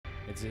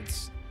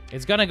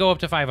It's gonna go up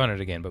to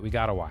 500 again, but we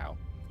got a while.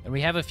 And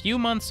we have a few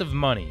months of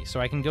money, so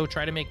I can go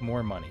try to make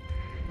more money.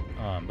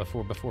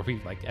 Before we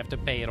like have to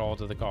pay it all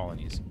to the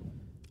colonies.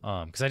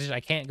 Because I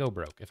can't go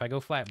broke. If I go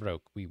flat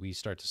broke, we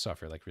start to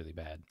suffer like really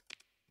bad.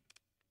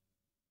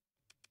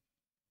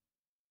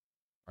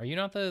 Are you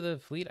not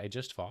the fleet I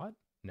just fought?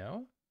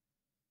 No?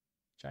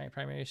 Giant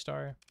primary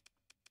star.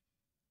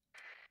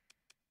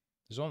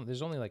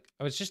 There's only like,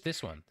 oh, it's just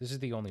this one. This is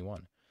the only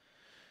one.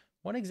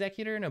 One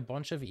executor and a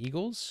bunch of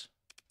eagles.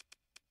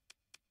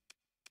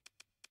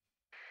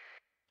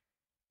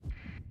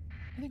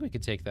 I think we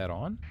could take that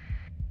on.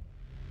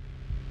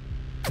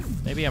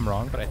 Maybe I'm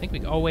wrong, but I think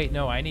we... Oh, wait,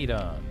 no, I need,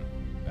 I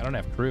don't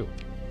have crew.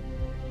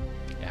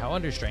 Yeah, how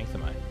under strength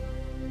am I?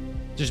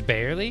 Just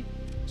barely?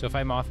 So if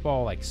I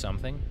mothball, like,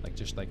 something, like,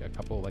 just, like, a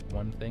couple, like,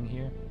 one thing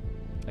here,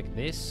 like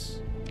this.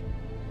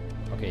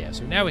 Okay, yeah,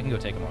 so now we can go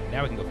take them on.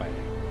 Now we can go fight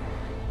them.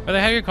 How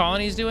are your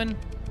colonies doing?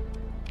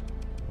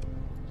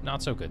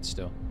 Not so good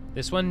still.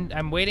 This one,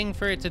 I'm waiting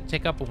for it to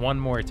tick up one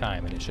more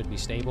time, and it should be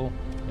stable.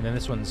 And then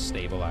this one's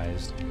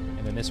stabilized.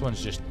 And then this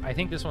one's just... I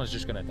think this one's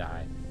just gonna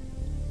die.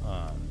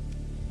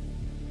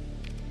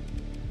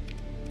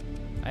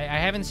 I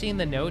haven't seen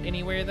the note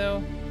anywhere,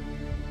 though.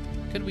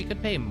 We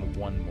could pay him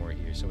one more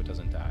here so it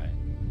doesn't die.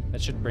 That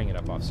should bring it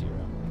up off 0.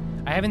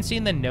 I haven't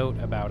seen the note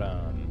about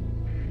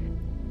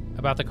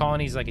the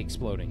colonies, like,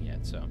 exploding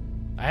yet, so...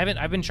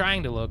 I've been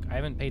trying to look. I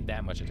haven't paid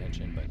that much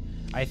attention, but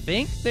I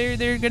think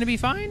they're gonna be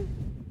fine.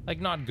 Like,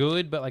 not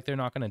good, but, like, they're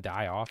not gonna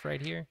die off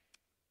right here.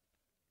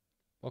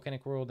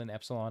 Volcanic World and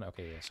Epsilon.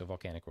 Okay, yeah, so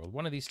Volcanic World.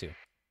 One of these two.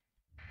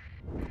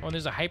 Oh, and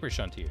there's a Hyper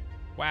Shunt here.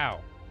 Wow.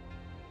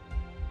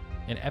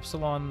 And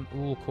Epsilon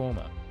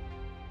Ulcoma.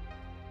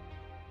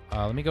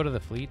 Let me go to the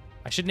fleet.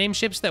 I should name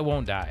ships that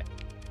won't die.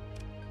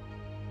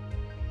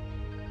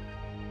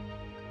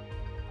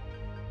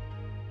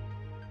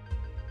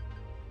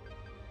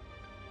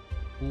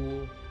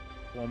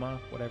 Ulcoma,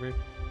 whatever.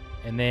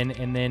 And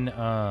then,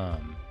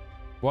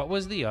 what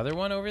was the other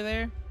one over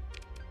there?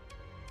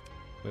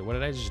 Wait, what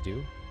did I just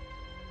do?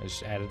 I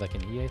just added like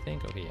an E, I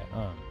think. Okay,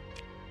 yeah.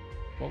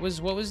 What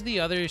was the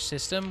other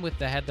system with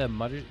had the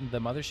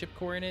mothership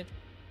core in it?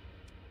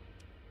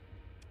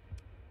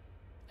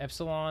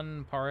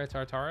 Epsilon Para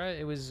Tartara?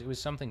 It was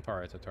something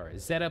Para Tartara.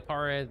 Zeta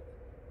Para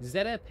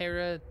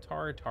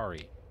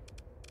Tartari.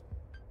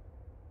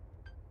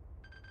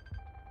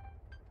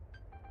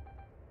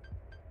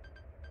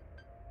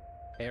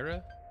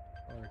 Para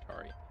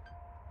Tartari.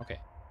 Okay.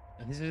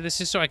 And this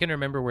is so I can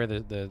remember where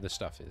the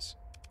stuff is.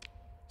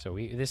 So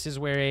this is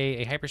where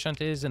a hyper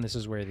shunt is, and this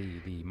is where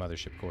the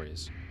mothership core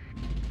is.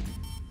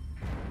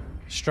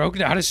 Stroke,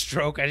 not a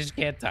stroke. I just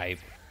can't type.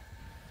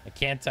 I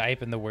can't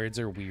type, and the words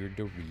are weird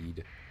to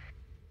read.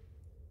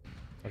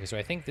 Okay, so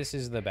I think this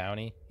is the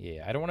bounty.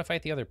 Yeah, I don't want to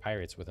fight the other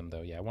pirates with them,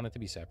 though. Yeah, I want it to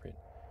be separate.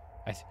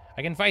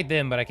 I can fight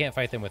them, but I can't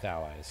fight them with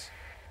allies.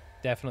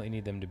 Definitely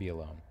need them to be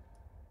alone.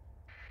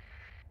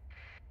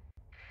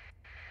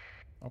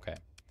 Okay.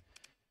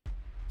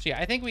 So yeah,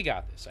 I think we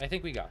got this. I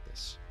think we got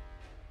this.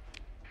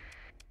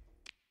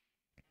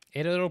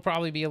 It'll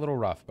probably be a little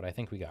rough, but I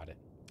think we got it.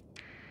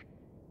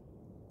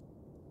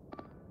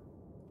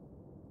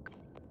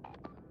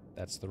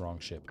 That's the wrong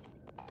ship.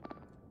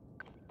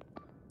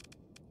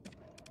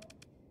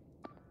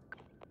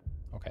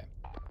 Okay.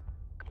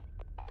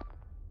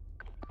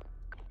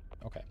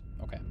 Okay.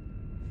 Okay.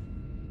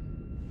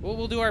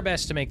 We'll do our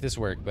best to make this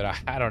work, but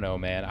I don't know,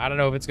 man. I don't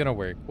know if it's gonna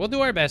work. We'll do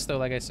our best, though.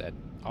 Like I said,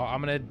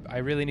 I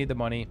really need the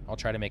money. I'll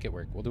try to make it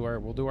work. We'll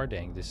do our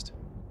dangdest.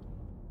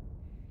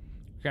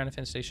 Ground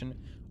defense station.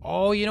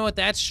 Oh, you know what?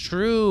 That's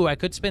true. I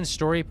could spend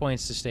story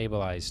points to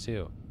stabilize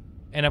too,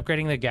 and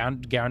upgrading the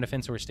ground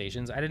defense or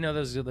stations. I didn't know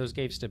those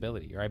gave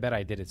stability, or I bet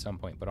I did at some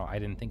point, but I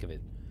didn't think of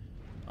it.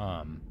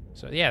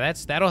 So yeah,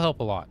 that'll help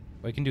a lot.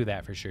 We can do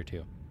that for sure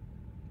too.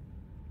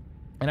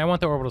 And I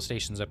want the orbital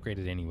stations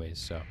upgraded anyways,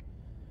 so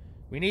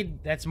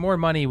that's more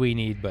money we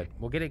need, but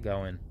we'll get it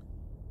going.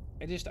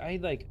 I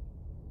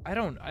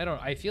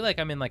feel like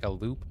I'm in like a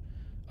loop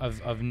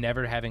of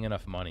never having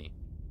enough money.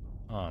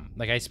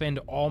 Like I spend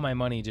all my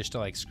money just to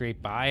like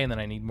scrape by, and then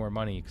I need more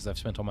money because I've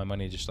spent all my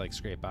money just to like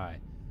scrape by.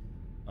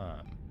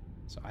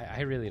 So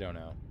I really don't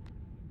know.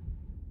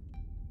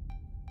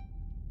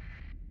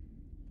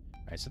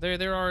 All right, so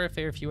there are a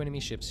fair few enemy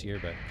ships here,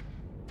 but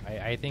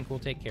I think we'll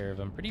take care of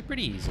them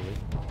pretty easily.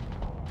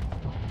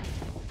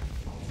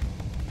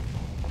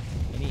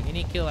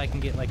 Any kill I can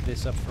get like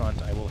this up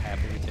front, I will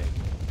happily take.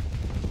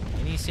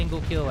 Any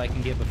single kill I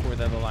can get before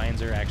the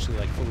lines are actually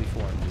like fully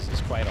formed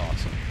is quite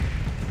awesome.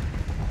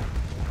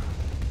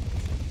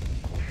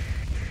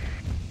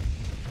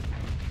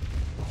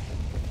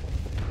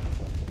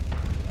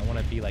 I want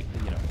to be like,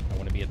 I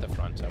want to be at the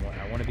front.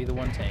 I want to be the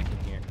one tanking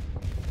here.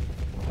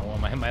 I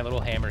want my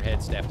little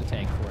hammerheads to have to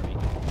tank for me.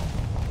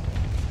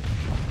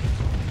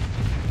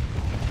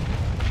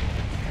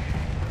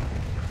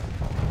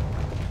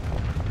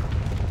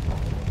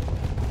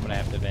 I'm gonna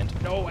have to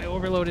vent. No, I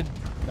overloaded.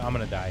 No, I'm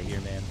gonna die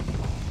here, man.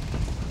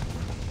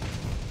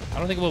 I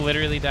don't think we'll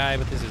literally die,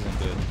 but this isn't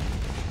good.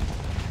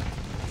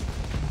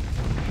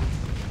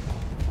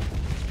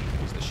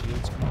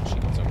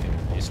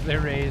 raised.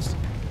 They're raised.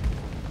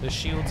 The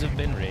shields have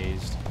been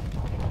raised.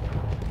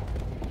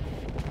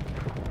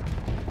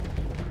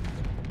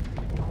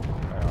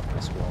 Fire off my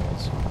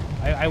squalls.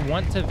 I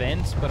want to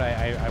vent, but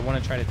I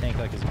want to try to tank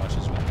like as much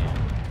as we can.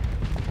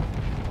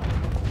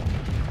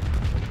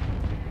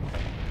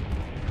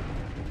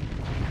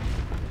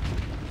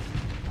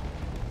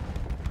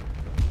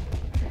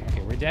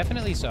 Okay, we're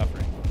definitely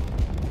suffering.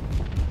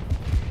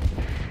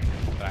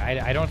 But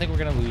I don't think we're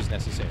going to lose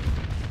necessarily.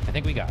 I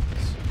think we got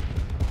this.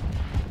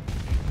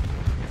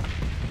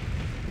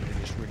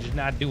 We're just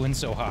not doing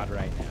so hot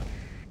right now.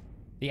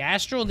 The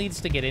Astral needs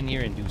to get in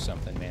here and do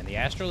something, man. The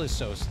Astral is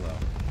so slow.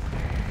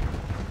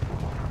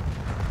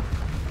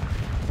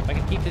 If I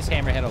could keep this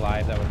Hammerhead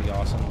alive, that would be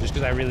awesome. Just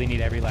because I really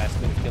need every last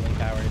bit of killing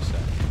power, so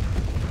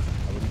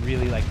I would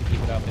really like to keep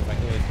it up if I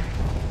could.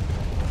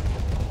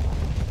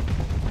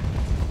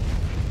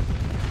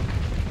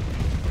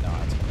 No,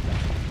 it's gonna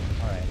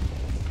die. Alright.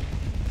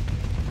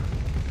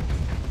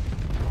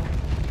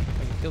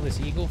 If I could kill this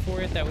Eagle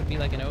for it, that would be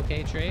like an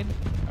okay trade.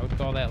 I would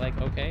call that like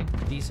okay.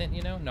 Decent,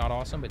 you know? Not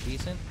awesome, but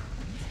decent.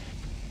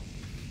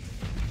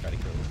 Try to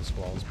kill the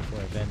squalls before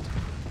I vent.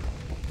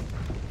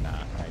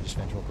 Nah, alright, just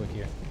vent real quick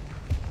here.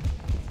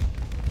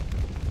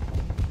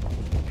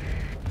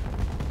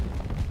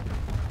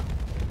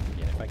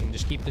 I can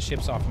just keep the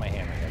ships off my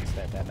hammerheads.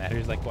 That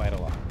matters like quite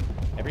a lot.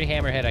 Every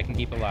hammerhead I can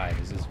keep alive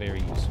is very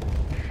useful.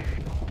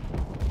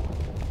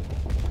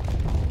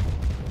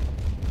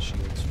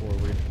 Shields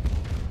forward.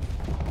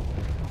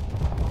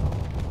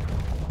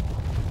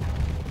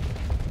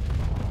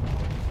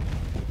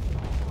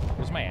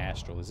 Where's my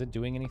Astral? Is it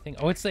doing anything?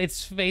 Oh,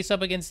 it's face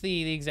up against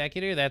the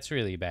Executor? That's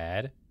really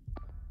bad.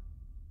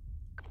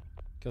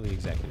 Kill the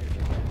Executor.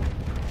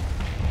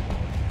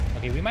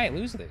 Okay, we might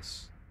lose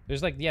this.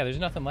 There's like, yeah, there's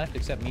nothing left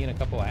except me and a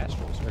couple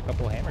Astrals, or a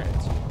couple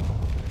Hammerheads.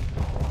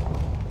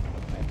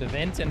 I have to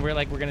vent, and we're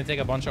gonna take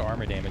a bunch of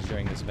armor damage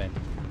during this vent.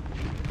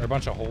 Or a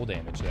bunch of hull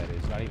damage, that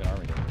is, not even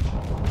armor damage.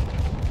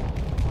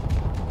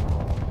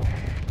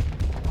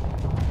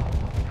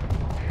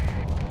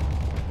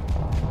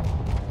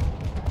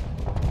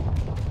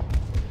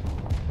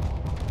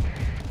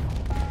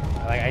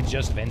 Like, I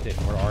just vented,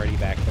 and we're already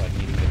back to, like,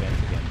 needing to vent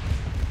again.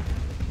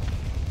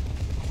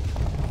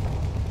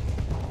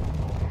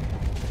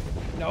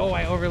 No,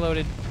 I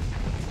overloaded.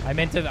 I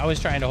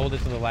was trying to hold it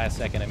to the last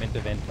second. I meant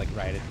to vent, like,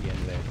 right at the end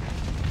there.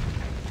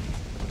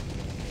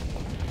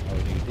 Oh,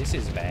 dude, this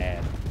is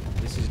bad.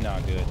 This is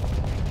not good.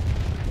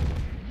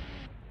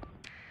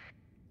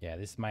 Yeah,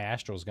 my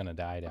Astral's gonna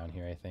die down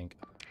here, I think.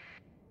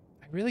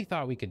 I really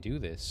thought we could do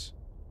this.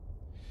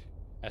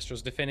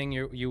 Astral's defending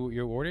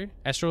your order?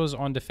 Astral is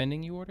on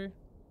defending you order?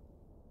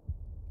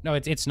 No,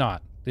 it's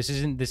not. This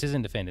isn't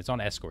defend. It's on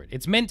escort.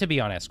 It's meant to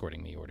be on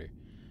escorting me order.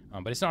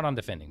 But it's not on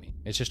defending me.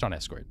 It's just on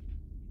escort.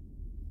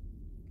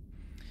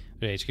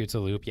 HQ to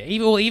loop. Yeah,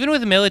 even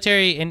with the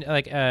military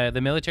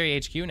the military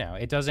HQ now,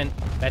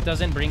 that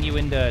doesn't bring you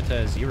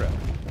into 0.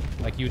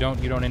 Like you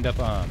don't end up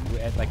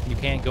like you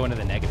can't go into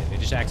the negative. It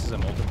just acts as a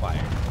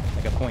multiplier,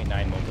 like a 0.9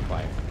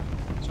 multiplier.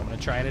 So I'm gonna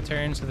try to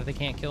turn so that they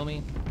can't kill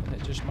me.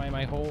 Just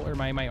my hull or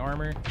my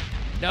armor.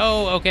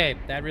 No, okay,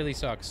 that really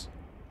sucks.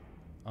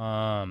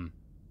 I'm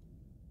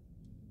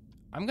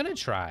gonna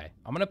try.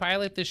 I'm gonna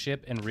pilot this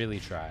ship and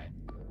really try.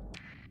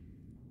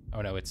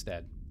 Oh no, it's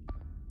dead. All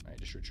right,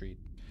 just retreat.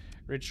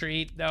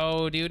 Retreat.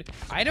 No, dude.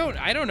 I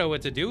don't know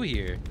what to do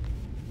here.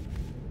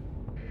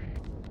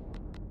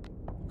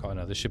 Oh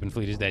no, the ship and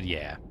fleet is dead.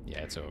 Yeah,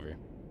 it's over.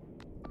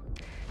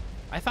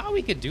 I thought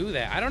we could do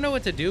that. I don't know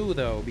what to do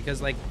though,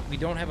 because like we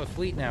don't have a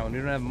fleet now, and we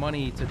don't have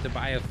money to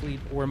buy a fleet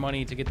or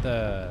money to get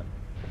the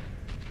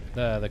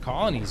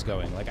colonies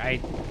going. Like I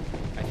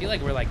feel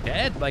like we're like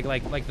dead. Like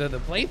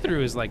the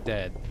playthrough is like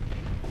dead.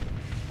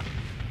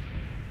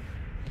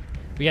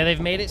 But yeah,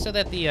 they've made it so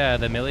that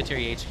the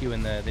military HQ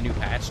in the new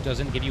patch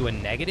doesn't give you a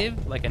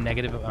negative, like a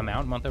negative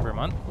amount month over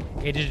month.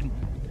 It just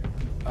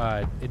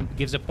it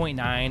gives a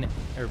 0.9,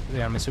 or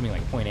I'm assuming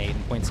like 0.8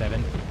 and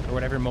 0.7 or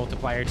whatever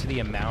multiplier to the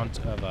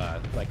amount of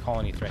like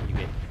colony threat you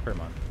get per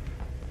month.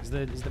 Is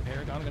the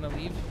Paragon gonna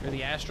leave, or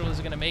the Astral is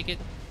it gonna make it?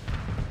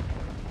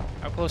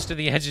 How close to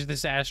the edge is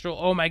this Astral?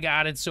 Oh my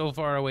God, it's so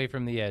far away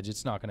from the edge.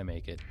 It's not gonna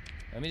make it.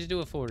 Let me just do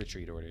a full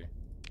retreat order,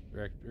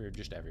 or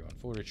just everyone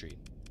full retreat.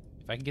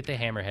 If I can get the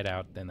Hammerhead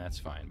out, then that's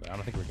fine. But I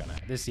don't think we're gonna.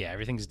 Yeah,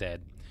 everything's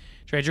dead.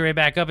 Trade your way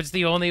back up. It's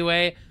the only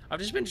way. I've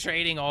just been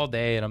trading all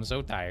day, and I'm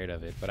so tired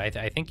of it. But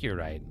I think you're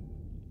right.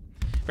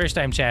 First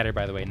time chatter,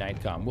 by the way,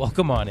 Nightcom.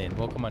 Welcome on in.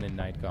 Welcome on in,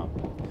 Nightcom.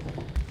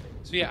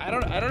 So yeah, I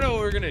don't know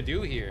what we're gonna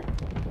do here.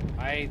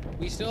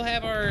 We still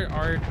have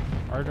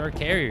our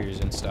carriers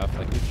and stuff.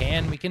 Like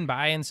we can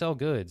buy and sell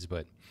goods,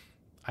 but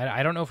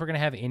I don't know if we're gonna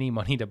have any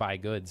money to buy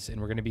goods,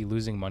 and we're gonna be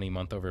losing money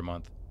month over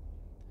month.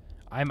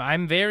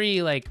 I'm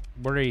very like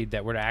worried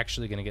that we're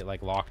actually gonna get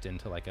like locked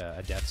into like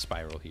a death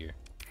spiral here.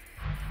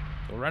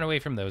 We'll run away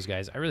from those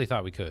guys. I really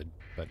thought we could,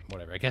 but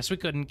whatever. I guess we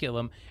couldn't kill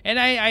them. And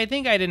I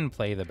think I didn't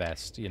play the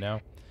best, you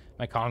know?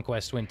 My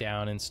conquest went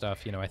down and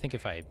stuff, you know? I think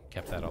if I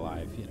kept that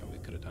alive, you know, we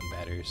could have done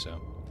better, so...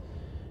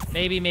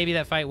 Maybe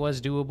that fight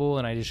was doable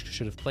and I just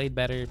should have played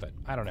better, but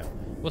I don't know.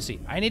 We'll see.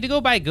 I need to go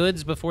buy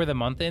goods before the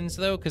month ends,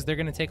 though, because they're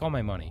going to take all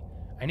my money.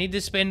 I need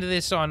to spend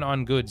this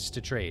on goods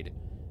to trade,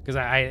 because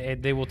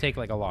they will take,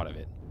 like, a lot of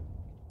it.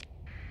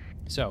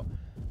 So,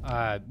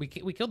 we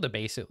killed the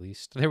base, at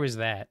least. There was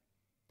that.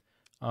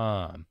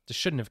 This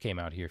shouldn't have came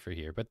out here,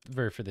 but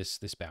for this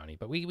bounty.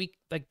 But we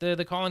like,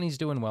 the colony's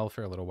doing well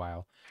for a little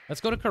while.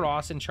 Let's go to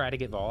Karos and try to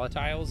get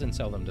volatiles and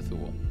sell them to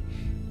Thule.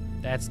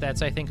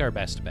 That's I think, our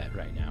best bet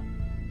right now.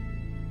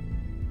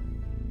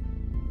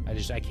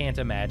 I can't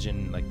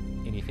imagine, like,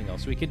 anything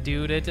else we could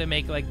do to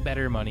make, like,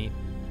 better money.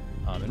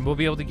 And we'll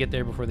be able to get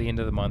there before the end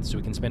of the month, so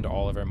we can spend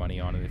all of our money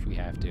on it if we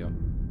have to.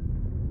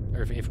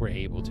 Or if we're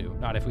able to.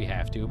 Not if we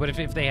have to, but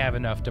if they have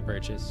enough to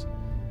purchase.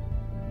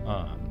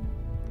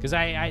 Because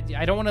I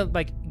don't want to,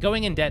 like,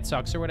 going in debt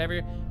sucks or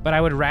whatever, but I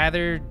would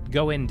rather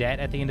go in debt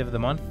at the end of the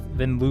month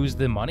than lose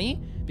the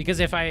money. Because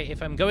if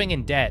I'm going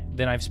in debt,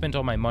 then I've spent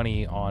all my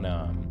money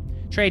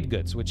on trade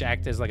goods, which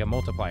act as, like, a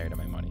multiplier to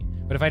my money.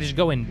 But if I just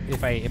go in,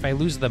 if I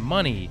lose the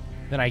money,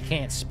 then I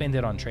can't spend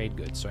it on trade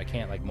goods, so I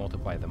can't, like,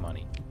 multiply the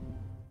money.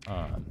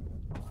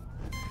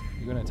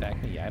 You gonna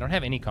attack me? Yeah, I don't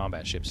have any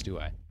combat ships, do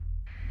I?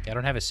 Yeah, I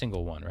don't have a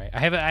single one, right? I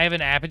have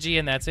an apogee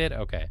and that's it?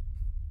 Okay.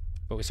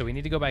 But so we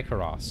need to go by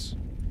Karos.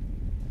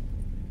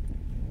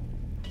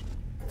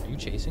 Are you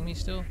chasing me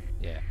still?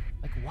 Yeah.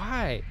 Like,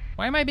 why?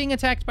 Why am I being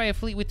attacked by a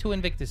fleet with 2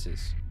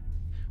 Invictuses?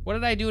 What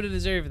did I do to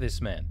deserve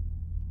this, man?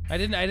 I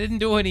didn't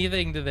do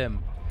anything to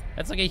them.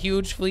 That's like a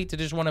huge fleet to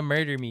just want to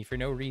murder me for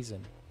no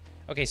reason.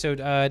 Okay, so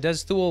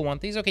does Thule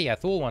want these? Okay, yeah,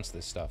 Thule wants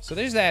this stuff. So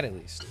there's that at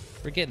least.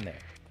 We're getting there.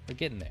 We're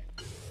getting there.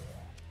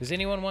 Does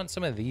anyone want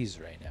some of these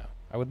right now?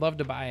 I would love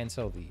to buy and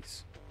sell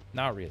these.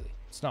 Not really.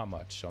 It's not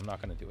much, so I'm not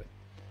going to do it.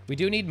 We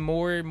do need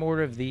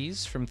more of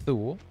these from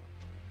Thule.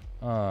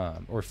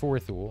 Or for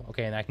Thule.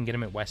 Okay, and I can get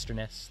them at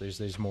Westerness.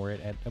 There's more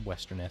at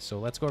Westerness. So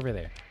let's go over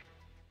there.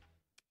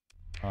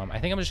 I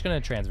think I'm just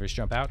going to transverse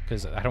jump out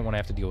because I don't want to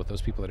have to deal with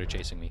those people that are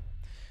chasing me.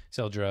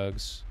 Sell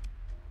drugs.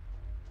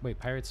 Wait,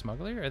 pirate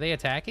smuggler? Are they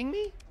attacking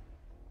me?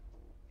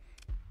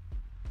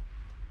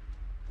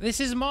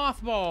 This is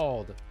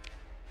mothballed.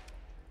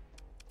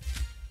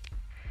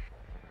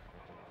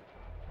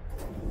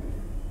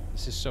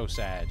 This is so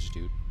sad,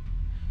 dude.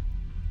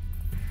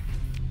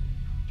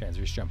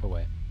 Transverse jump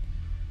away.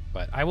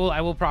 But I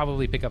will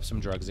probably pick up some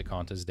drugs at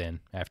Kanta's Den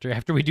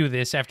after we do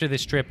this. After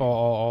this trip,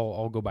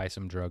 I'll go buy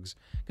some drugs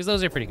because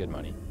those are pretty good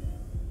money.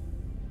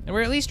 And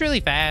we're at least really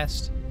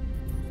fast.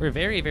 We're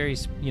very, very,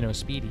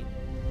 speedy.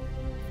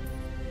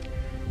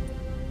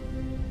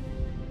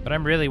 But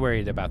I'm really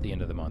worried about the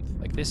end of the month.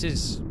 Like, this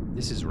is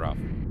rough.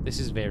 This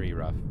is very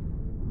rough.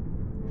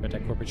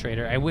 Tritech Corporate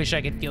Trader. I wish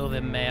I could kill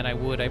them, man. I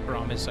would. I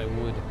promise I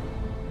would.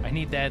 I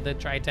need the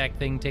Tritech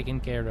thing taken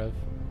care of.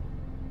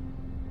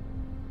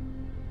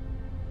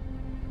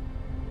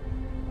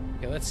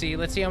 Okay,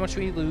 let's see how much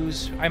we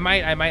lose. I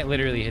might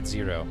literally hit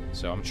 0.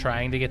 So I'm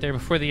trying to get there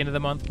before the end of the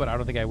month, but I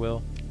don't think I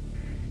will.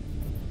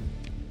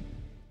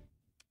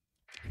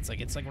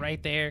 It's like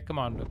right there. Come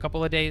on, a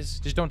couple of days.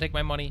 Just don't take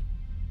my money.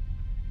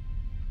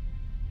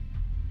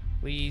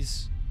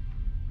 Please.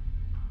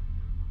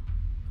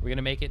 Are we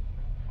gonna make it?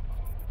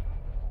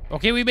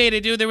 Okay, we made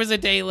it, dude. There was a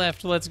day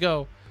left. Let's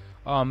go.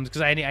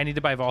 Because I need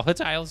to buy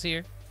volatiles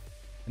here.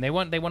 And they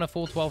want a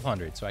full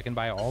 1,200, so I can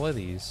buy all of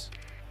these.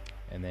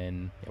 And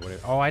then, yeah,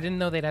 whatever. Oh, I didn't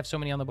know they'd have so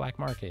many on the black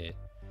market.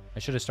 I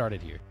should have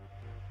started here.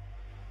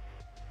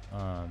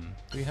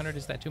 300,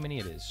 is that too many?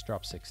 It is.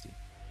 Drop 60.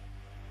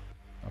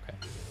 Okay.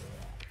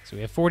 So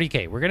we have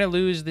 40K. We're gonna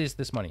lose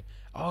this money.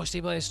 Oh,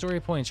 stabilized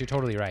story points. You're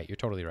totally right. You're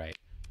totally right.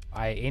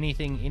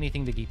 Anything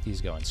to keep these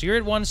going. So you're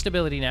at 1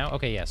 stability now.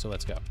 Okay, yeah. So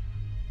let's go.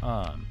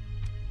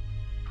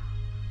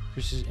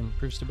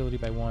 Improves stability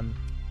by 1.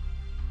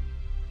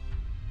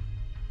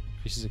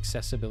 Increases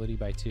accessibility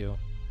by 2.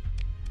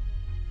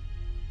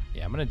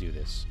 Yeah, I'm gonna do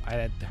this.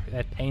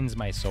 That pains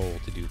my soul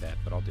to do that,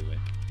 but I'll do it.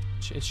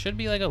 It should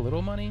be like a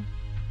little money.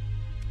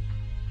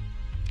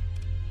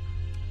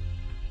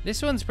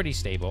 This one's pretty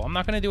stable. I'm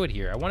not going to do it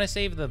here. I want to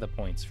save the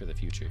points for the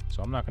future,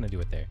 so I'm not going to do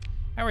it there.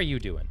 How are you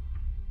doing?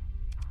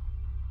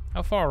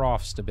 How far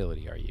off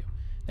stability are you?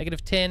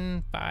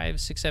 -10, 5,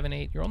 6, 7,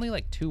 8. You're only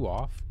like 2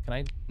 off. Can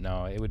I?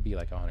 No, it would be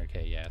like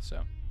 100K, yeah,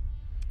 so.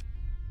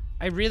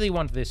 I really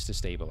want this to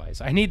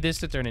stabilize. I need this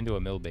to turn into a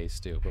mill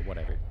base too, but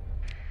whatever.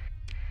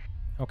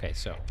 Okay,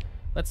 so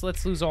let's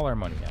lose all our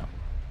money now.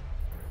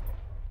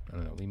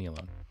 No, leave me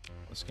alone.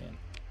 Let's scan.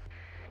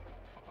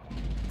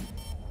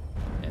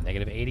 And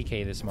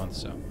 -80K this month,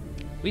 so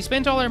we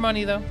spent all our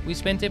money though. We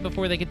spent it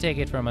before they could take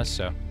it from us,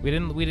 so we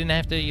didn't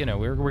have to,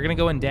 we're gonna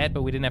go in debt,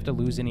 but we didn't have to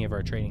lose any of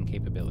our trading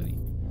capability.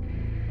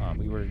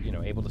 We were,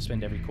 able to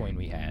spend every coin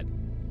we had.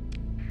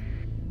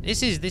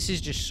 This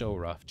is just so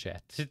rough,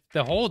 chat.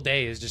 The whole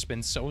day has just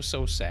been so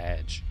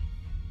sad.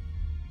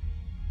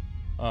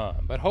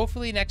 But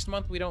hopefully next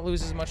month we don't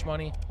lose as much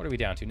money. What are we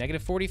down to?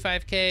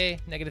 -45K,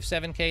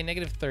 -7K,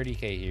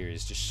 -30K here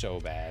is just so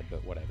bad,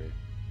 but whatever.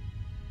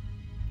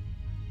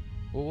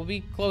 Well, we'll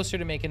be closer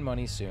to making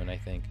money soon, I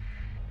think.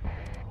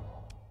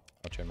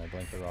 I'll turn my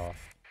blinker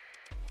off.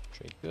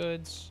 Trade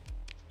goods.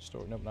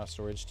 Store. Nope, not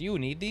storage. Do you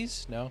need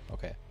these? No?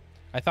 Okay.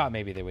 I thought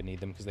maybe they would need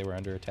them because they were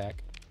under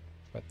attack.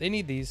 But they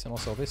need these, and I'll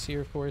sell this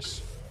here, of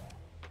course.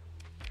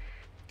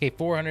 Okay,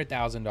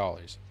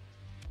 $400,000.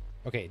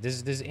 Okay,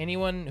 does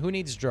anyone... Who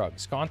needs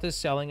drugs? Kanta's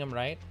selling them,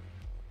 right?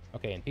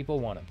 Okay, and people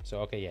want them.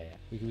 So, okay, yeah.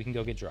 We can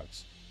go get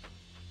drugs.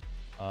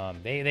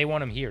 They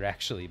want them here,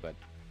 actually, but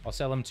I'll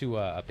sell them to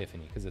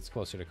Epiphany because it's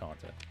closer to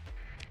Kanta.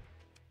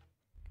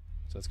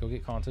 So let's go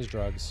get Kanta's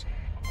drugs.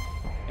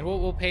 And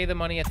we'll pay the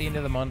money at the end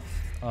of the month.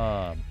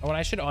 Oh, and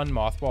I should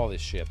unmothball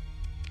this ship.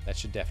 That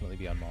should definitely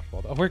be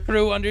unmothballed. Oh, we're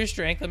crew under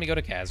strength. Let me go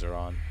to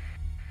Kazaron.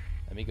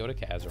 Let me go to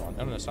Kazaron.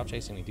 No, stop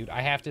chasing me, dude.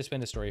 I have to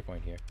spend a story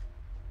point here.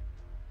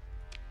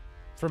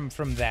 From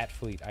that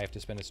fleet, I have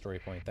to spend a story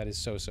point. That is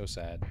so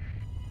sad.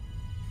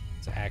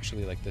 It's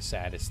actually like the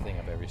saddest thing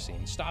I've ever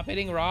seen. Stop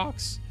hitting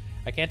rocks.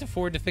 I can't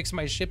afford to fix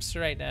my ships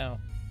right now.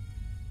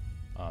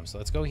 So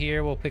let's go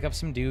here. We'll pick up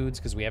some dudes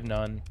because we have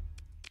none.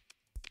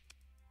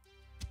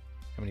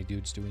 How many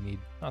dudes do we need?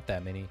 Not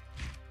that many.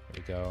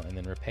 There we go. And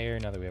then repair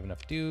now that we have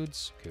enough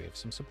dudes. Okay, we have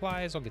some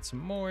supplies. I'll get some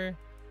more.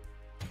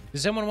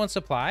 Does someone want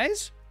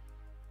supplies?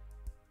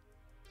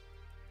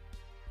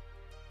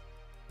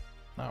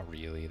 Not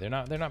really. They're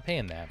not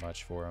paying that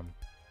much for them.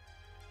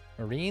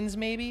 Marines,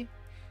 maybe?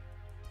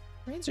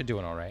 Marines are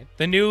doing all right.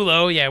 The new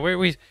low, yeah,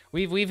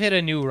 we've hit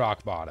a new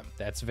rock bottom.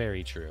 That's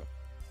very true.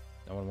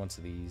 No one wants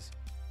these.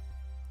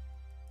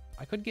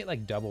 I could get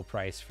like double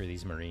price for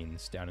these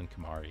Marines down in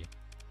Kamari.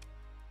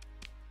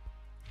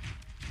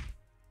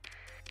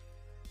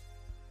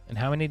 And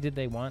how many did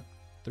they want?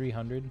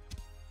 300?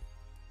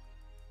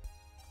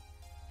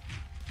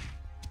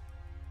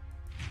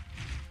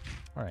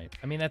 All right.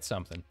 I mean, that's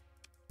something.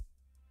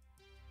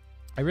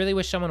 I really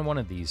wish someone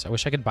wanted these. I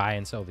wish I could buy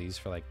and sell these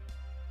for like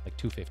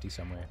 250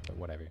 somewhere, but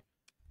whatever.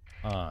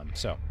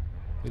 So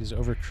it is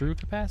over crew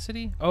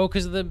capacity. Oh,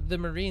 because of the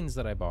Marines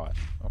that I bought.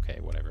 Okay,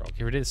 whatever. I'll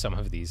get rid of some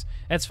of these.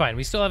 That's fine.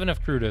 We still have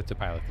enough crew to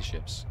pilot the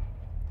ships.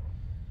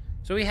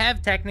 So we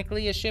have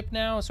technically a ship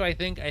now. So I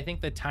think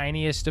the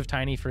tiniest of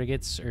tiny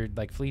frigates or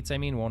like fleets, I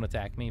mean, won't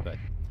attack me, but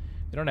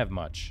we don't have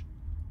much.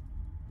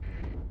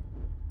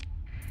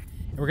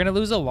 And we're gonna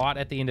lose a lot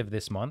at the end of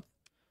this month,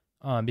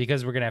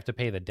 because we're gonna have to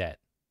pay the debt.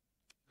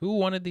 Who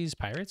wanted these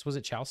pirates? Was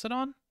it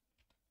Chalcedon?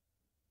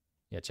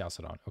 Yeah,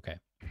 Chalcedon. Okay.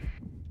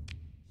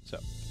 So,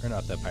 or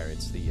not the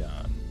pirates, the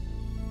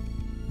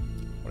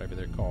whatever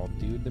they're called,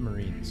 dude, the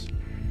Marines.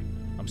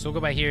 So we'll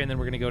go by here, and then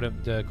we're gonna go to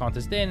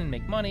Kanta's Den and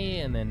make money,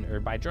 and then or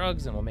buy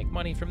drugs, and we'll make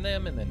money from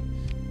them, and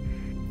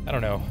then I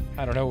don't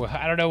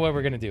know what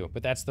we're gonna do,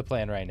 but that's the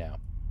plan right now.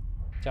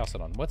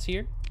 Chalcedon, what's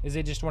here? Is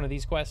it just one of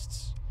these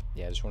quests?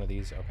 Yeah, just one of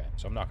these. Okay,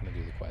 so I'm not gonna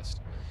do the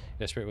quest.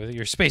 Desperate with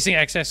your spacing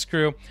excess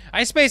crew.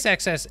 I space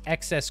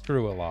excess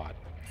crew a lot.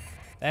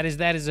 That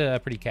is a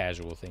pretty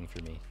casual thing for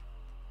me.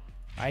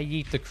 I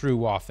yeet the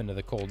crew off into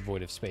the cold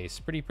void of space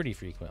pretty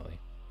frequently.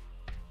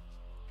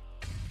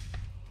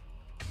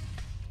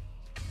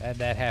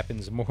 That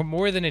happens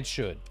more than it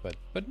should, but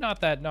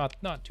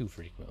not too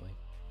frequently,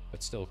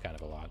 but still kind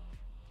of a lot.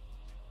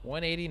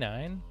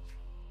 189.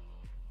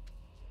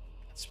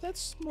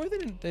 That's more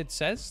than it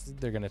says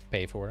they're gonna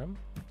pay for him.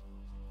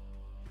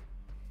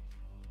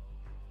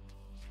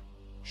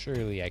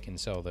 Surely I can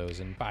sell those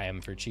and buy them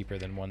for cheaper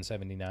than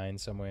 179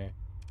 somewhere.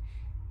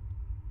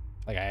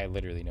 Like, I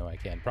literally know I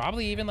can.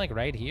 Probably even, like,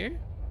 right here?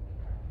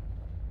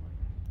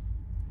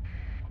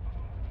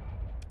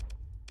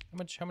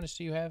 How much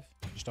do you have?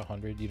 Just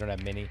 100? You don't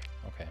have many?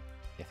 Okay.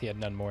 If you had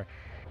none more.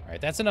 All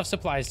right, that's enough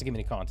supplies to get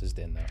me to Kanta's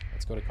Den, though.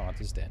 Let's go to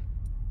Kanta's Den.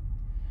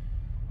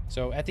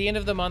 So, at the end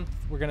of the month,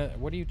 we're gonna...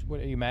 What are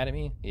you mad at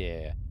me?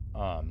 Yeah.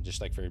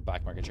 Just, like, for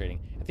black market trading.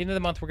 At the end of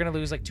the month, we're gonna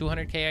lose, like,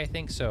 200K, I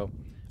think, so...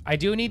 I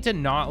do need to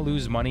not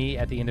lose money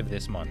at the end of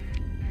this month.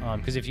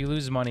 Because if you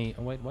lose money...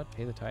 Oh, wait, what?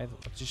 Pay the tithe?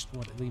 Just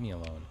leave me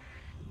alone.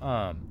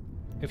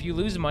 If you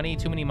lose money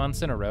too many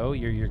months in a row,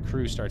 your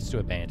crew starts to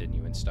abandon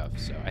you and stuff.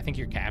 So I think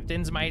your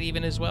captains might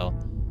even as well.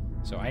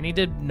 So I need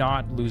to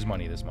not lose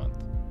money this month.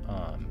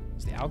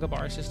 Is the Alga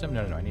Bar system?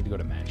 No. I need to go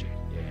to Magic.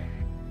 Yeah.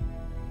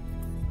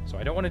 So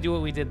I don't want to do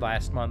what we did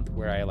last month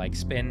where I, like,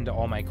 spend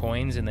all my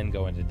coins and then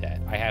go into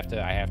debt. I have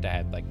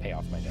to like, pay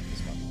off my debt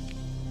this month.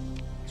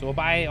 So we'll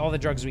buy all the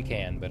drugs we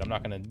can, but I'm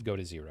not going to go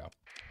to zero.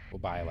 We'll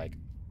buy, like,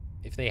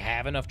 if they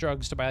have enough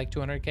drugs to buy, like,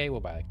 200K, we'll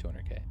buy, like,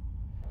 200K.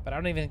 But I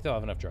don't even think they'll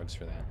have enough drugs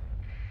for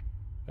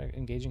that.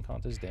 Engaging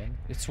Kanta's Den?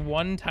 It's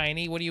one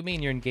tiny... What do you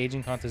mean you're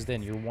engaging Kanta's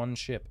Den? You're one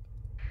ship.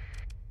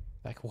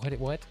 Like,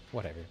 what?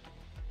 Whatever.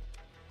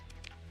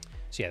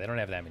 So, yeah, they don't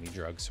have that many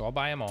drugs, so I'll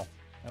buy them all.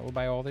 I will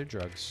buy all their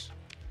drugs.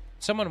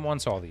 Someone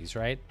wants all these,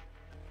 right?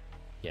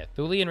 Yeah,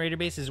 Thulian Raider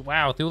bases.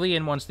 Wow,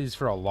 Thulian wants these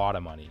for a lot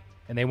of money.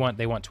 And they want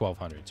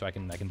 1,200, so I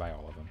can buy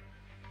all of them.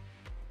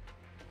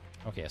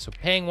 Okay, so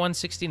paying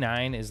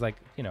 169 is, like,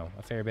 you know,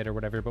 a fair bit or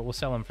whatever, but we'll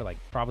sell them for, like,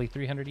 probably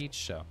 300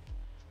 each, so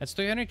that's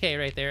 300K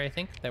right there, I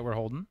think, that we're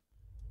holding.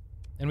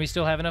 And we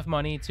still have enough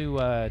money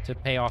to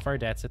pay off our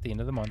debts at the end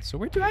of the month. So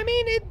we're I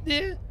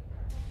mean,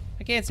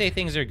 I can't say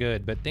things are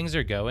good, but things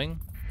are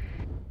going.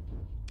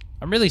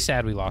 I'm really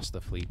sad we lost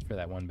the fleet for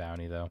that one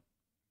bounty, though.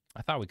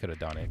 I thought we could have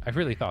done it. I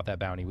really thought that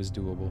bounty was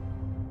doable.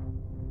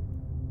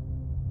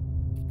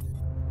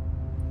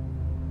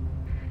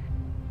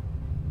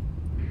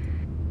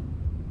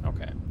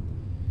 Okay.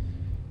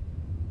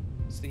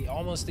 It's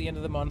almost the end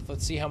of the month.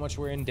 Let's see how much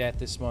we're in debt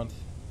this month.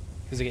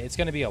 Because it's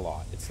going to be a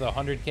lot. It's the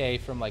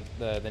 100K from like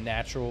the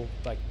natural,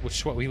 like which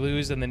is what we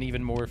lose, and then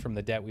even more from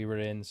the debt we were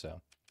in.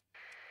 So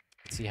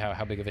let's see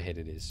how big of a hit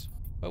it is.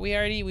 But we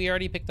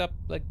already picked up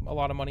like a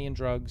lot of money in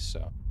drugs, so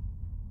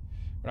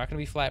we're not going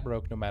to be flat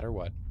broke no matter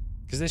what.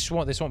 Because this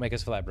won't make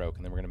us flat broke,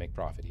 and then we're going to make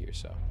profit here.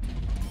 So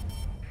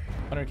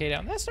 100K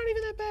down. That's not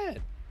even that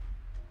bad.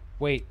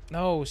 Wait,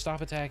 no,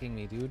 stop attacking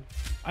me, dude.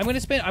 I'm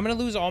gonna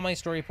lose all my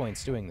story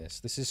points doing this.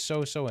 This is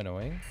so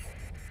annoying.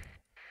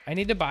 I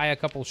need to buy a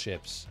couple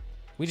ships.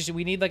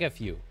 We need like a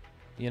few,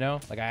 you know?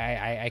 Like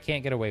I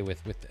can't get away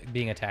with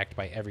being attacked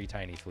by every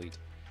tiny fleet.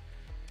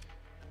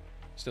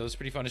 Still, it's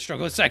pretty fun to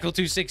struggle with Cycle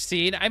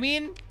 216. I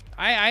mean,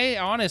 I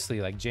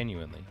honestly, like,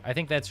 genuinely, I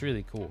think that's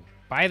really cool.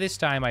 By this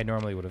time, I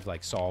normally would have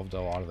like solved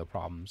a lot of the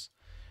problems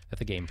that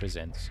the game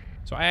presents.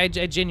 So I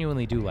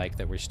genuinely do like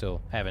that we're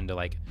still having to,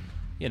 like,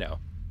 you know,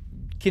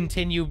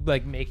 continue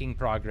like making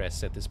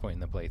progress at this point in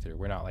the playthrough.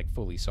 We're not like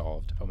fully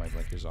solved. Oh, my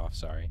blinker's off.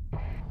 Sorry.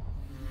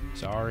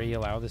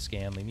 Allow the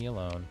scan. Leave me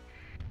alone.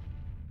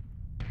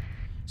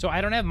 So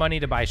I don't have money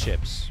to buy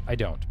ships. I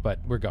don't, but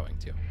we're going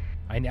to.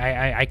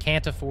 I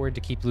can't afford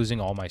to keep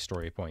losing all my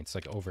story points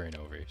like over and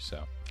over.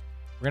 So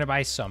we're gonna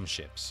buy some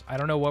ships. I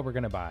don't know what we're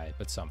gonna buy,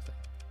 but something.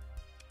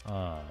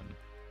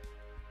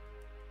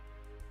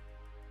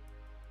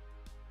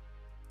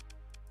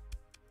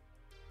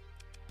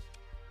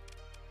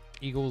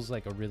 Eagle's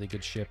like a really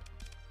good ship.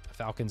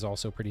 Falcon's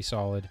also pretty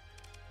solid.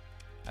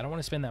 I don't want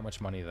to spend that much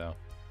money though.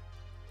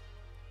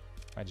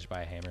 I just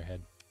buy a hammerhead.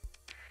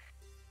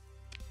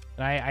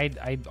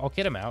 And I'll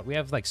kit him out. We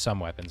have like some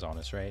weapons on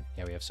us, right?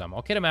 Yeah, we have some.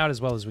 I'll kit him out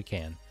as well as we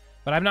can.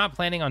 But I'm not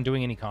planning on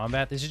doing any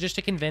combat. This is just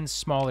to convince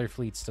smaller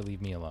fleets to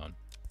leave me alone.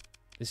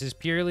 This is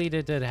purely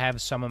to have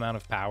some amount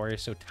of power,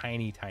 so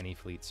tiny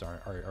fleets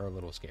are a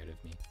little scared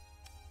of me.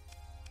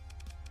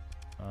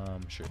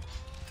 Sure.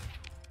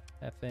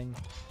 That thing.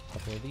 A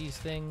couple of these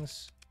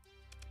things.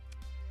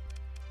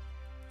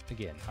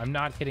 Again, I'm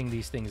not kitting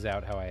these things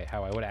out how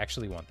I would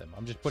actually want them.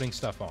 I'm just putting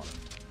stuff on them.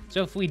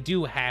 So if we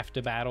do have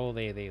to battle,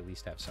 they at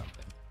least have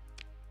something.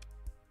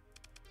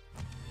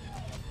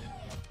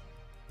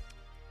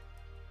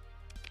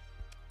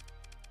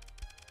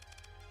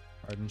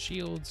 Hardened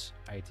shields,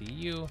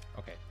 ITU.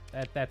 Okay,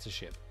 that's a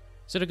ship.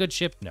 Is it a good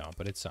ship? No,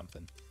 but it's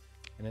something.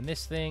 And then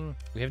this thing,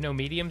 we have no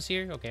mediums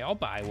here? Okay, I'll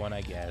buy one,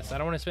 I guess. I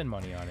don't want to spend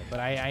money on it, but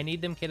I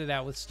need them kitted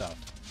out with stuff.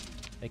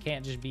 They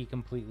can't just be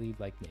completely,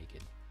 like,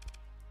 naked.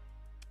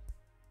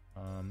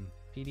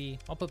 PD,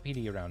 I'll put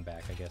PD around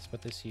back, I guess.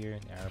 Put this here,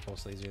 and arrow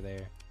pulse laser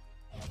there.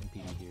 And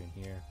PD here and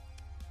here.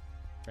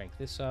 Crank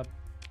this up.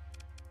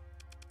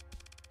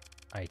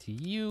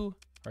 ITU.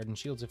 Hardened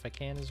shields if I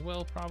can as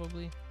well,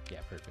 probably. Yeah,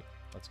 perfect.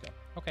 Let's go.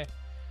 Okay.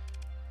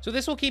 So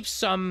this will keep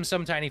some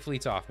tiny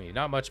fleets off me.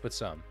 Not much, but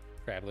some.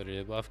 Crab literally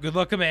a bluff. Good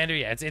luck, Commander.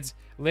 Yeah, it's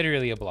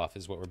literally a bluff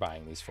is what we're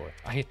buying these for.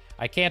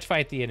 I can't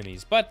fight the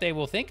enemies, but they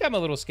will think I'm a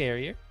little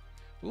scarier.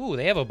 Ooh,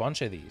 they have a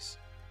bunch of these.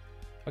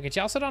 Okay,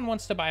 Chalcedon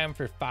wants to buy them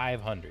for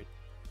 500.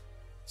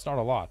 It's not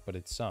a lot, but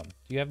it's some.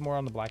 Do you have more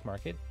on the black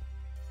market?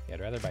 Yeah,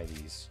 I'd rather buy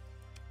these.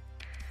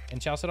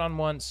 And Chalcedon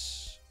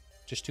wants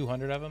just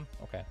 200 of them?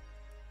 Okay.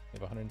 We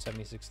have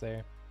 176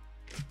 there.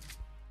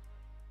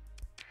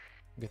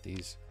 Get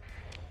these.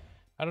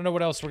 I don't know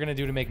what else we're gonna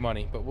do to make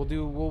money, but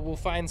we'll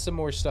find some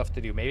more stuff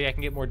to do. Maybe I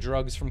can get more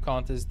drugs from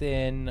Conta's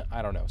Den.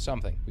 I don't know,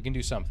 something. We can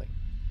do something.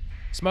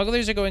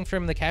 Smugglers are going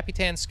from the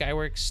Capitan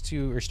Skyworks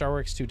to, or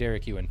Starworks to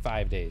Derrick in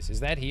 5 days.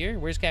 Is that here?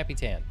 Where's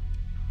Capitan?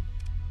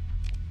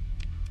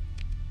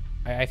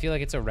 I feel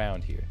like it's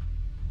around here.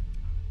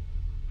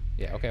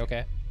 Yeah,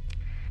 okay.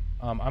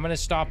 I'm gonna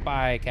stop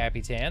by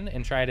Capitan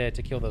and try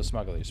to kill those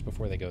smugglers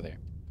before they go there.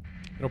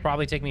 It'll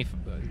probably take me,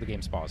 the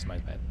game's paused, my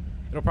bad.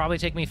 It'll probably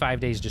take me 5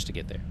 days just to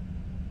get there.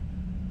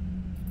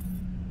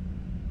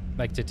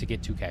 Like to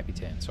get to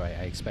Capitan, so I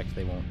expect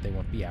they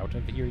won't be out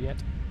of here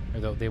yet.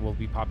 Or they will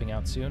be popping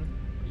out soon.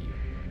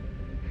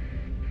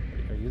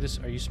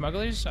 Are you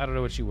smugglers? I don't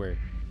know what you were.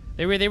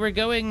 They were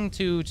going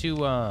to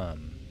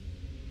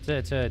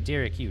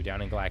Derrick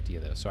down in Galactia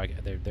though, so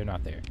they're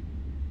not there.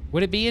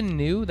 Would it be in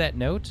new, that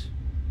note?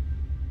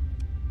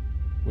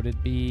 Would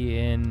it be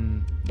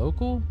in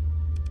local?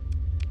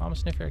 Bomb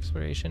sniffer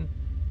exploration.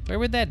 Where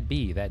would that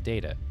be, that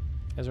data?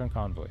 Guys are on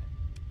convoy.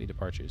 Be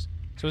departures.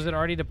 So is it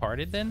already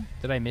departed then?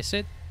 Did I miss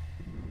it?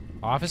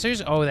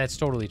 Officers? Oh, that's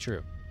totally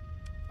true.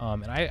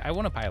 And I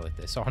want to pilot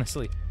this,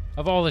 honestly.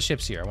 Of all the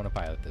ships here, I want to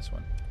pilot this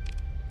one.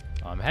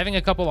 Having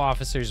a couple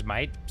officers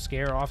might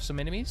scare off some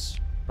enemies.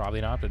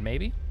 Probably not, but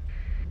maybe.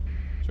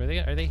 So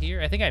are they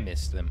here? I think I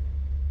missed them.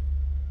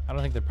 I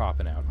don't think they're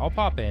popping out. I'll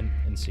pop in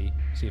and see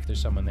if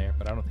there's someone there,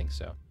 but I don't think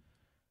so.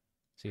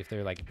 See if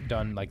they're like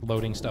done like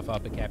loading stuff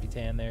up at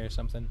Capitan there or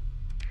something.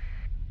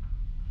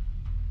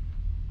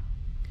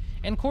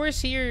 And course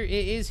here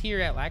is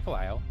here at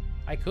Lacaille.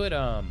 I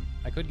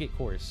could get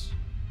course.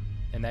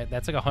 And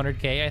that's like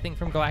 100K, I think,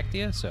 from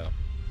Galactia, so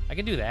I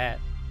could do that.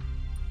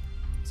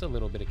 It's a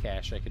little bit of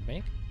cash I could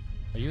make.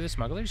 Are you the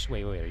smugglers?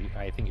 Wait, are you?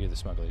 I think you're the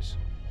smugglers.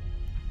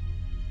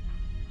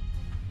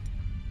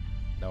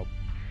 Nope.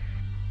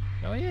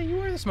 Oh yeah, you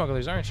are the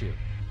smugglers, aren't you?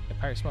 The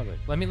pirate smuggler.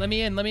 Let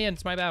me in.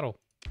 It's my battle.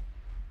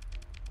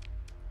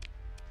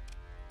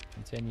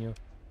 Continue.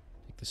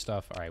 Take the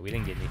stuff. All right, we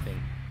didn't get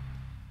anything.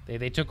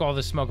 They took all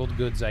the smuggled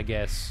goods, I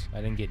guess. I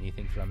didn't get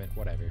anything from it.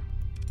 Whatever.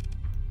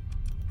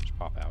 Just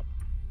pop out.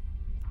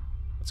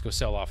 Let's go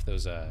sell off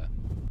those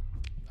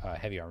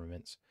heavy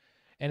armaments.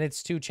 And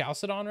it's to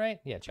Chalcedon, right?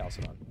 Yeah,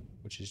 Chalcedon,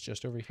 which is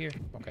just over here.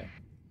 Okay.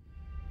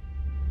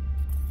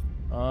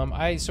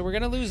 So we're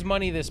gonna lose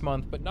money this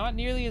month, but not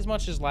nearly as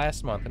much as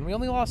last month. And we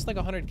only lost like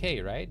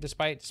 100K, right?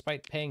 Despite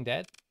paying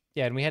debt.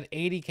 Yeah, and we had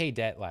 80K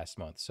debt last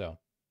month, so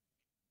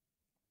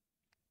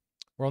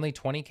we're only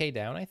 20K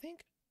down, I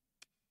think.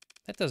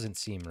 That doesn't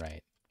seem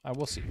right.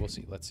 We'll see.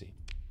 Let's see.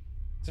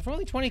 So if we're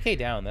only 20K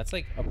down, that's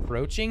like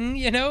approaching,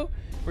 you know?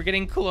 We're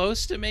getting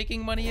close to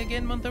making money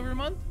again month over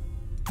month.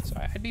 So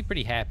I'd be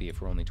pretty happy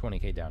if we're only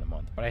 20K down a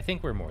month, but I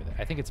think we're more than,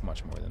 I think it's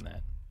much more than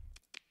that.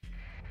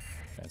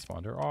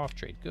 Transponder off,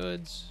 trade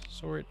goods,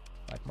 sort,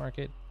 black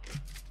market.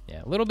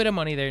 Yeah, a little bit of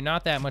money there.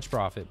 Not that much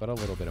profit, but a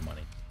little bit of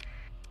money.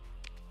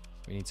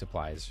 We need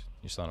supplies.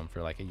 You're selling them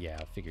for like yeah,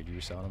 I figured you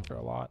were selling them for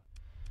a lot.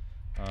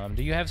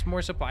 Do you have some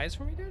more supplies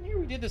for me down here?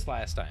 We did this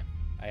last time.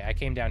 I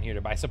came down here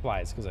to buy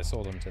supplies because I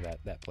sold them to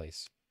that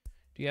place.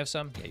 Do you have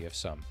some? Yeah, you have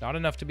some. Not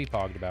enough to be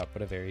pogged about,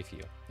 but a very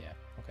few. Yeah,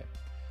 okay.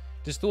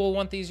 Does Thule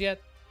want these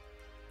yet?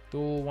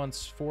 Thule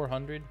wants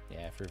 400.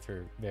 Yeah,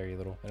 for very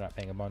little. They're not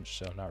paying a bunch,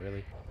 so not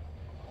really.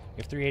 We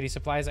have 380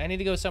 supplies. I need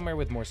to go somewhere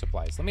with more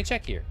supplies. Let me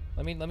check here.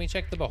 Let me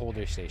check the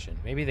Beholder Station.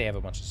 Maybe they have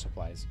a bunch of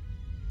supplies.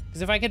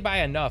 Because if I could buy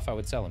enough, I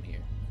would sell them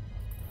here.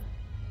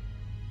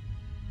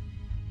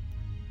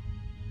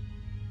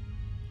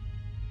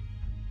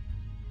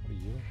 What are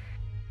you?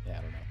 Yeah,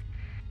 I don't know.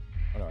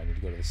 Oh no, I need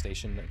to go to the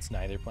station. It's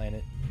neither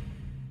planet.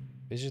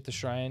 Visit the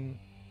shrine.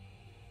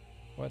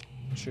 What?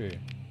 Sure.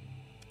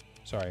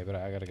 Sorry, but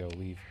I gotta go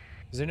leave.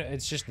 Is there no,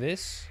 it's just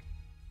this?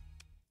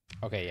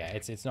 Okay, yeah,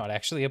 it's not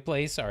actually a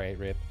place. All right,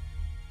 rip.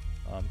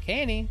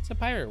 Canny, it's a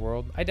pirate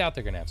world. I doubt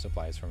they're gonna have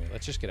supplies for me.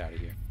 Let's just get out of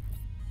here.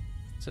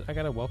 So I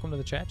got a welcome to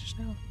the chat just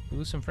now. We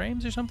lose some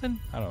frames or something?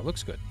 I don't know. It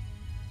looks good.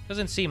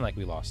 Doesn't seem like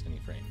we lost any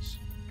frames.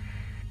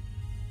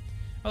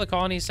 Oh, the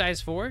colony's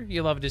size 4.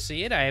 You love to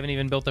see it. I haven't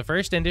even built the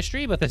first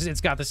industry, but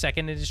it's got the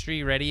second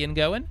industry ready and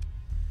going.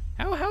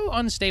 How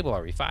unstable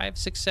are we? 5,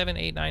 6, 7,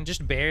 8, 9.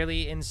 Just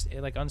barely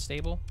like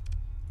unstable.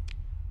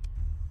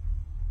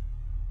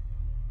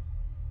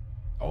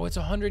 Oh, it's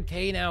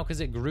 100K now because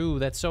it grew.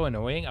 That's so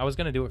annoying. I was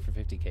gonna do it for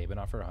 50K, but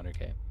not for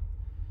 100K.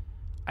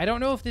 I don't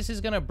know if this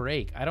is gonna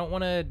break. I don't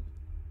want to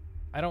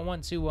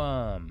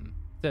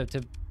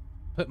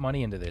put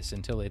money into this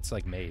until it's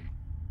like made.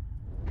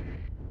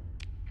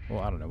 Well,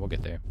 I don't know. We'll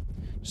get there.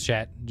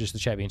 Just the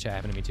chat being chat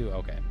happened to me too.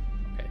 Okay.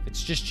 Okay. If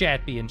it's just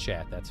chat being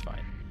chat, that's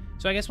fine.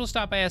 So I guess we'll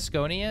stop by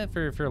Asconia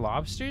for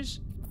lobsters.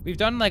 We've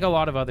done like a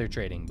lot of other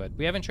trading, but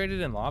we haven't traded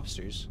in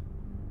lobsters.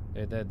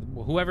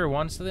 Whoever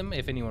wants them,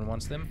 if anyone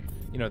wants them,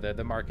 you know,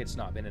 the market's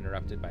not been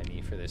interrupted by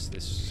me for this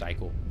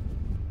cycle.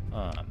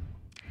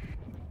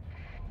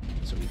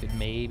 So we could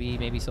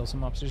maybe sell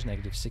some lobsters.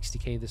 Negative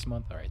 60K this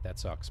month. All right, that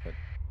sucks, but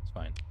it's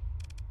fine.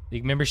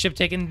 League membership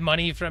taking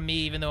money from me,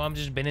 even though I'm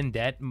just been in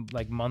debt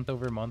like month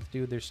over month,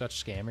 dude. They're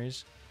such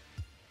scammers.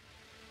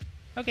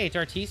 Okay,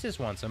 Tartessus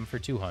wants them for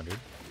 200.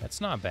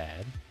 That's not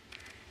bad.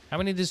 How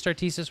many does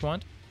Tartessus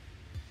want?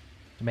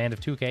 Demand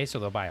of 2K, so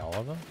they'll buy all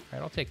of them. All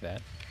right, I'll take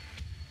that.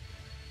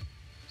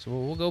 So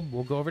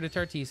we'll go over to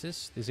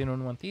Tartessus. Does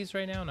anyone want these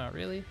right now? Not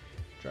really.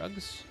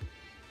 Drugs.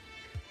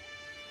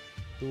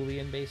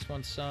 Thulian base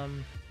wants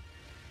some.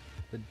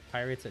 The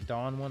pirates at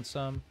dawn want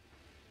some.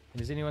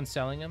 And is anyone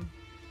selling them?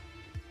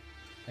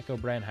 Echo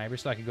Brand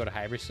Hybristol. I could go to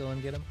Hybristol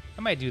and get them.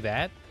 I might do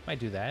that.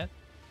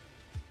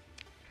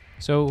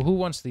 So who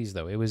wants these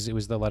though? It was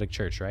the Ludic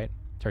Church, right?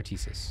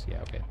 Tartessus.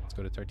 Yeah, okay. Let's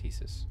go to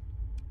Tartessus.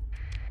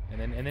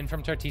 And then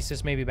from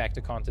Tartessus maybe back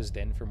to Conta's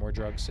Den for more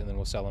drugs, and then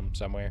we'll sell them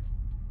somewhere.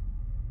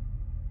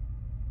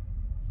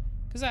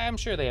 Because I'm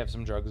sure they have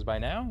some drugs by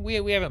now. We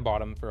haven't bought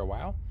them for a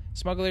while.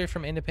 Smuggler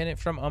from Independent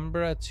from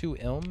Umbra to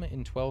Ilm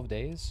in 12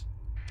 days.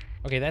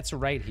 Okay, that's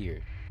right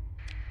here.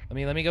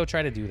 Let me go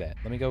try to do that.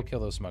 Let me go kill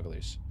those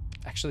smugglers.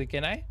 Actually,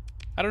 can I?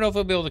 I don't know if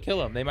I'll be able to kill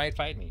them. They might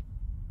fight me.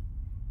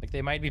 Like,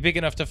 they might be big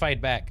enough to fight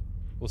back.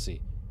 We'll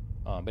see.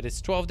 But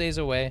it's 12 days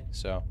away,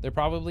 so they're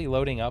probably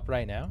loading up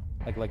right now.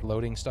 Like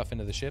loading stuff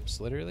into the ships,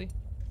 literally.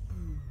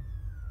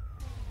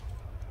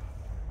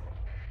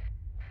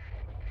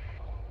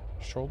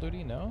 Patrol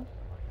duty? No?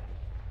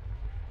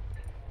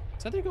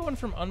 Said they're going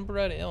from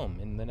Umbra to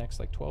Ilm in the next,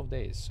 like, 12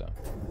 days, so...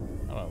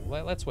 I don't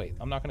know. Let's wait.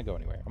 I'm not going to go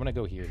anywhere. I'm going to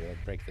go here to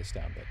like, break this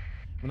down, but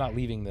I'm not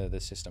leaving the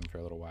system for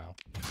a little while.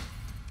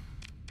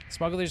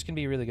 Smugglers can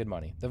be really good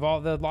money. The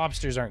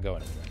lobsters aren't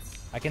going anywhere.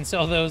 I can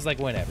sell those, like,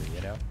 whenever,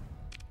 you know?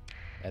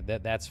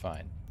 That's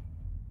fine.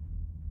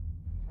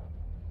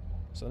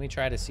 So let me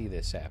try to see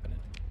this happening.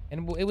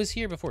 And it was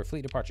here before,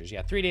 fleet departures.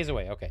 Yeah, 3 days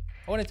away, okay.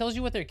 Oh, and it tells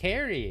you what they're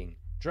carrying.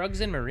 Drugs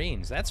and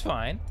Marines, that's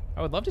fine.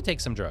 I would love to take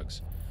some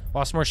drugs.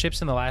 Lost more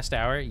ships in the last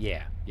hour?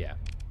 Yeah.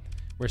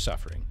 We're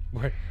suffering.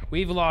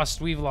 We've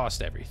lost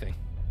everything.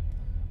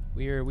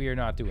 We are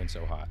not doing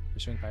so hot.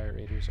 Pursuing pirate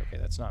raiders? Okay,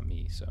 that's not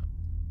me, so.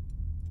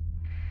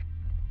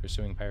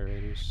 Pursuing pirate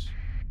raiders.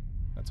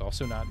 That's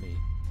also not me.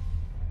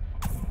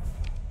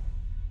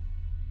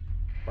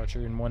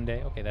 Departure in 1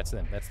 day. Okay, that's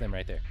them. That's them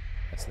right there.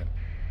 That's them.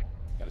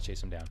 Gotta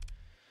chase them down.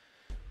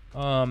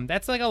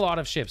 That's like a lot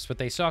of ships, but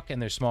they suck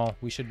and they're small.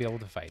 We should be able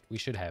to fight. We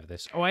should have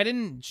this. Oh, I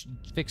didn't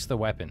fix the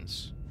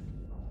weapons.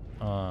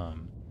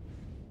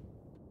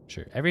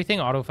 Sure. Everything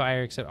auto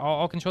fire except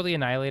I'll control the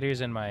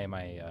annihilators and my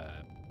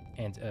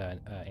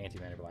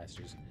antimatter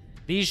blasters.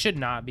 These should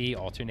not be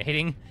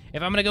alternating.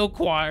 If I'm gonna go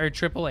quad or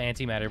triple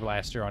antimatter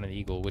blaster on an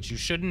Eagle, which you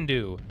shouldn't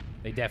do,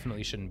 they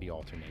definitely shouldn't be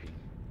alternating.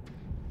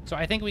 So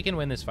I think we can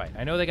win this fight.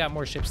 I know they got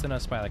more ships than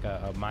us by like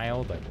a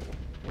mile, but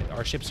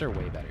our ships are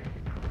way better.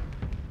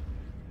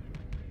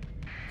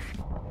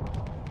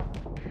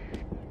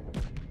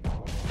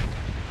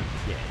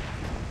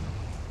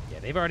 Yeah,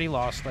 they've already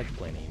lost like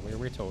plenty.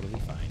 We're totally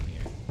fine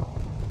here.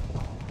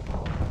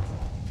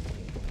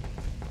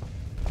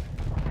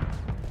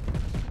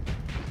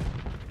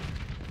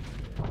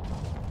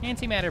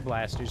 Antimatter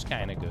blaster's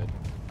kind of good.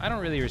 I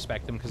don't really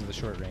respect them because of the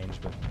short range,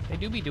 but they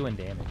do be doing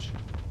damage.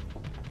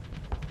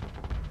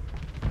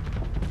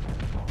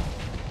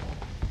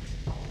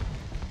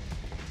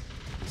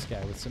 This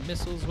guy with some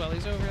missiles while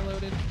he's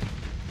overloaded.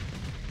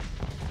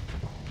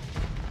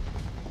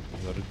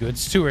 Loaded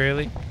goods too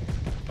early.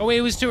 Oh wait,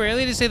 it was too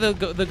early to say the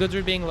goods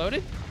were being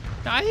loaded?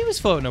 No, he was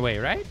floating away,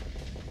 right?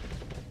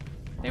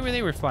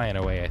 They were flying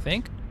away, I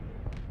think.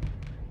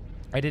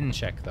 I didn't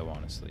check though,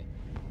 honestly.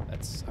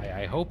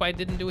 I hope I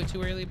didn't do it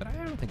too early, but I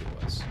don't think it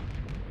was.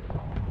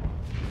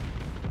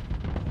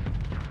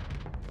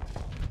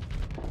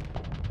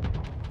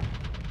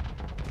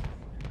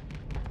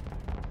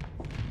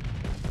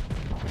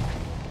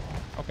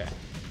 Okay.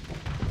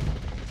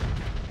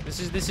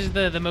 This is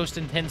the most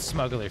intense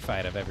smuggler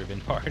fight I've ever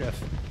been part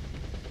of.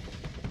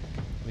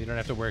 We don't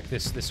have to work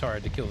this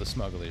hard to kill the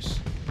smugglers.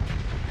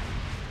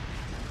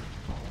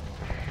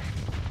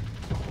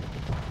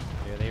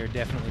 Yeah, they are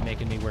definitely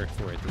making me work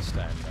for it this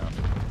time, though.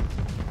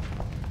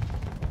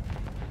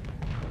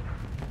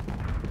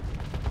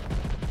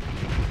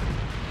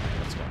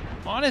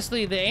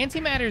 Honestly, the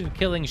antimatter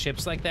killing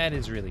ships like that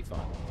is really fun.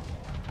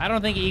 I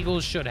don't think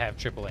Eagles should have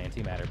triple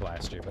antimatter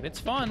blaster, but it's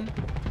fun.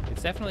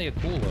 It's definitely a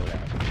cool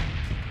loadout.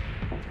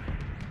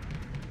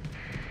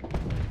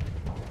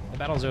 The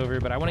battle's over,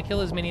 but I want to kill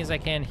as many as I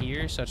can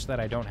here, such that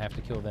I don't have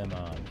to kill them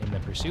in the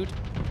pursuit,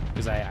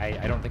 because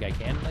I don't think I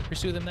can like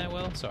pursue them that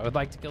well. So I would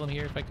like to kill them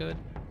here if I could.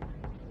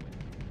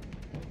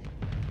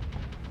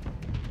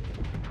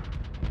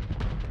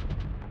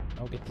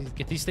 Oh,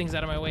 get these things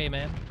out of my way,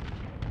 man.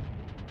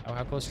 Oh,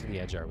 how close to the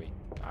edge are we?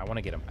 I want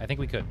to get him. I think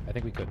we could.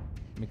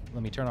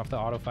 Let me turn off the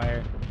auto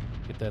fire.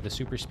 Get the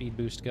super speed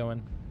boost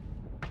going.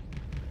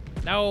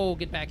 No,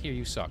 get back here.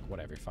 You suck.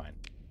 Whatever. Fine.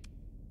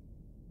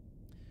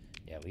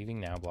 Yeah,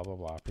 leaving now. Blah, blah,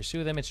 blah.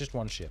 Pursue them. It's just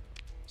one ship.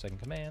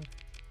 Second command.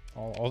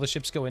 All the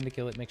ships go in to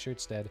kill it. Make sure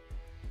it's dead.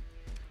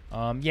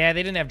 Yeah,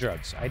 they didn't have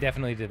drugs. I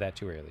definitely did that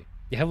too early.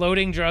 Yeah,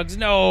 loading drugs.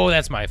 No,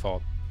 that's my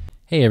fault.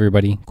 Hey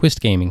everybody, Quist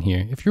Gaming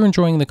here. If you're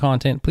enjoying the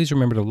content, please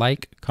remember to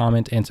like,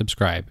 comment, and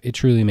subscribe. It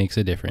truly makes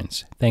a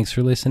difference. Thanks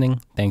for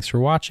listening, thanks for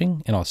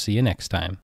watching, and I'll see you next time.